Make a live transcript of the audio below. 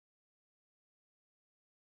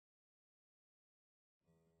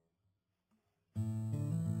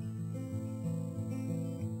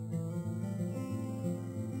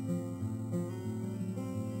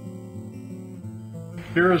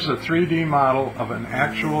Here is a 3D model of an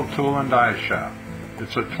actual tool and die shop.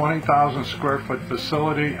 It's a 20,000 square foot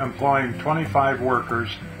facility employing 25 workers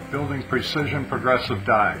building precision progressive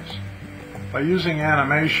dies. By using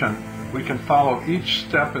animation, we can follow each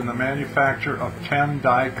step in the manufacture of 10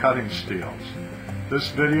 die cutting steels. This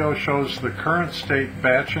video shows the current state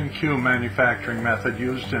batch and queue manufacturing method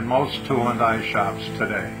used in most tool and die shops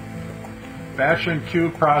today. Batch and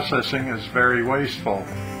queue processing is very wasteful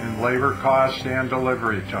in labor cost and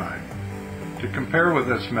delivery time. To compare with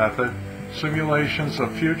this method, simulations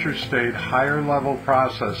of future state higher level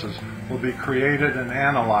processes will be created and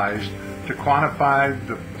analyzed to quantify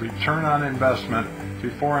the return on investment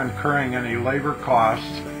before incurring any labor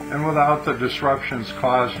costs and without the disruptions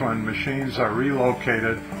caused when machines are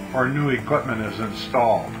relocated or new equipment is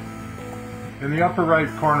installed. In the upper right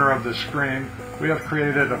corner of the screen, we have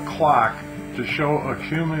created a clock to show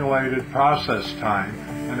accumulated process time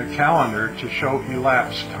and a calendar to show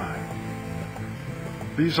elapsed time.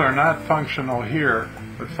 These are not functional here,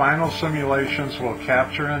 but final simulations will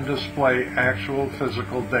capture and display actual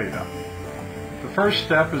physical data. The first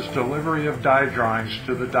step is delivery of die drawings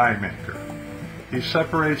to the die maker. He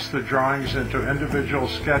separates the drawings into individual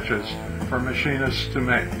sketches for machinists to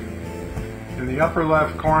make. In the upper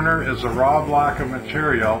left corner is a raw block of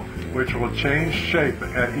material which will change shape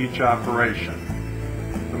at each operation.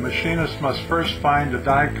 The machinist must first find a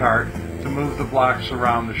die cart to move the blocks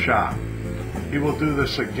around the shop. He will do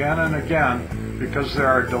this again and again because there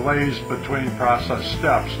are delays between process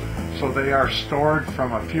steps, so they are stored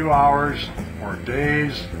from a few hours or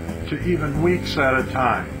days to even weeks at a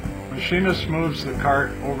time. Machinist moves the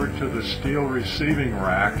cart over to the steel receiving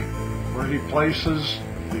rack where he places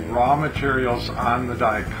the raw materials on the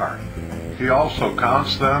die cart. He also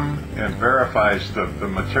counts them and verifies that the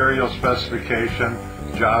material specification,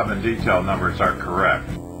 job, and detail numbers are correct.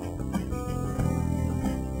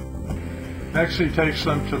 Next, he takes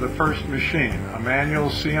them to the first machine, a manual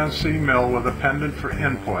CNC mill with a pendant for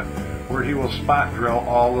input, where he will spot drill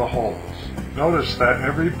all the holes. Notice that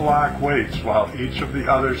every block waits while each of the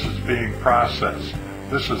others is being processed.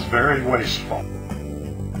 This is very wasteful.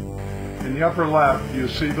 In the upper left, you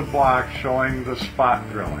see the block showing the spot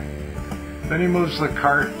drilling. Then he moves the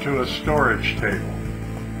cart to a storage table.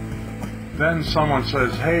 Then someone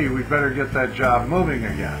says, "Hey, we better get that job moving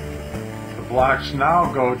again." The blocks now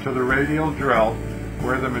go to the radial drill,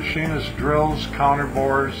 where the machinist drills,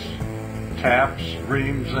 counterbores, taps,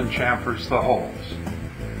 reams, and chamfers the holes.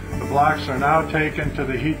 The blocks are now taken to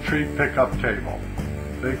the heat treat pickup table.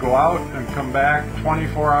 They go out and come back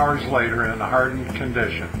 24 hours later in a hardened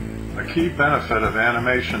condition. A key benefit of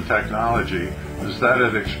animation technology is that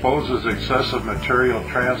it exposes excessive material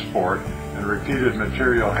transport and repeated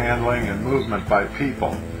material handling and movement by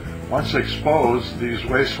people. Once exposed, these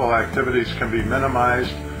wasteful activities can be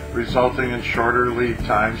minimized, resulting in shorter lead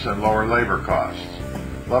times and lower labor costs.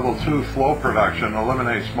 Level 2 flow production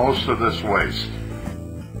eliminates most of this waste.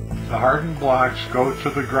 The hardened blocks go to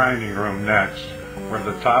the grinding room next, where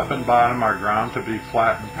the top and bottom are ground to be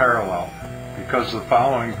flat and parallel, because the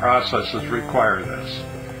following processes require this.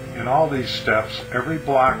 In all these steps, every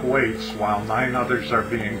block waits while 9 others are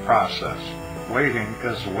being processed. Waiting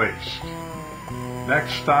is waste.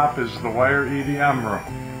 Next stop is the wire EDM room.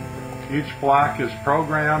 Each block is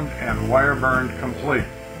programmed and wire burned complete.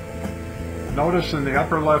 Notice in the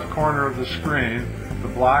upper left corner of the screen, the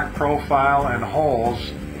block profile and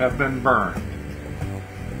holes have been burned.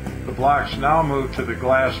 The blocks now move to the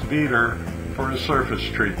glass beater for a surface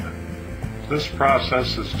treatment. This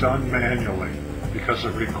process is done manually because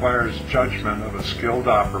it requires judgment of a skilled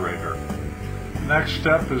operator. The next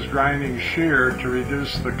step is grinding shear to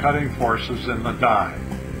reduce the cutting forces in the die.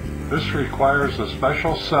 This requires a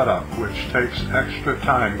special setup which takes extra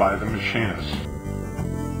time by the machinist.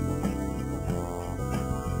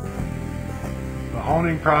 The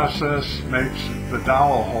honing process makes the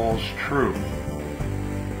dowel holes true.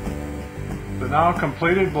 The now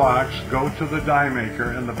completed blocks go to the die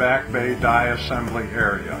maker in the back bay die assembly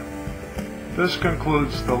area. This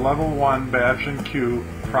concludes the Level 1 batch and queue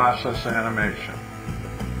process animation.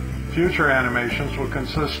 Future animations will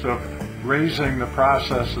consist of raising the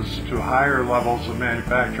processes to higher levels of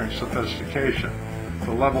manufacturing sophistication,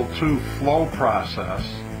 the Level 2 flow process,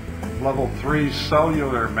 Level 3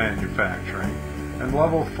 cellular manufacturing, and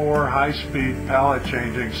Level 4 high-speed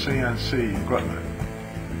pallet-changing CNC equipment.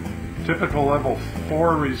 Typical Level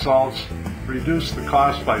 4 results reduce the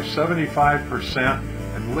cost by 75%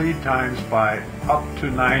 and lead times by up to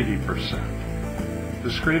 90%.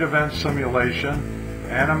 Discrete event simulation,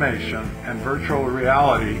 animation, and virtual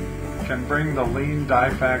reality can bring the lean die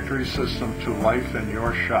factory system to life in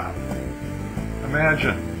your shop.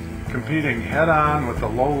 Imagine competing head-on with the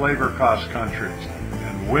low labor cost countries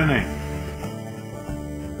and winning.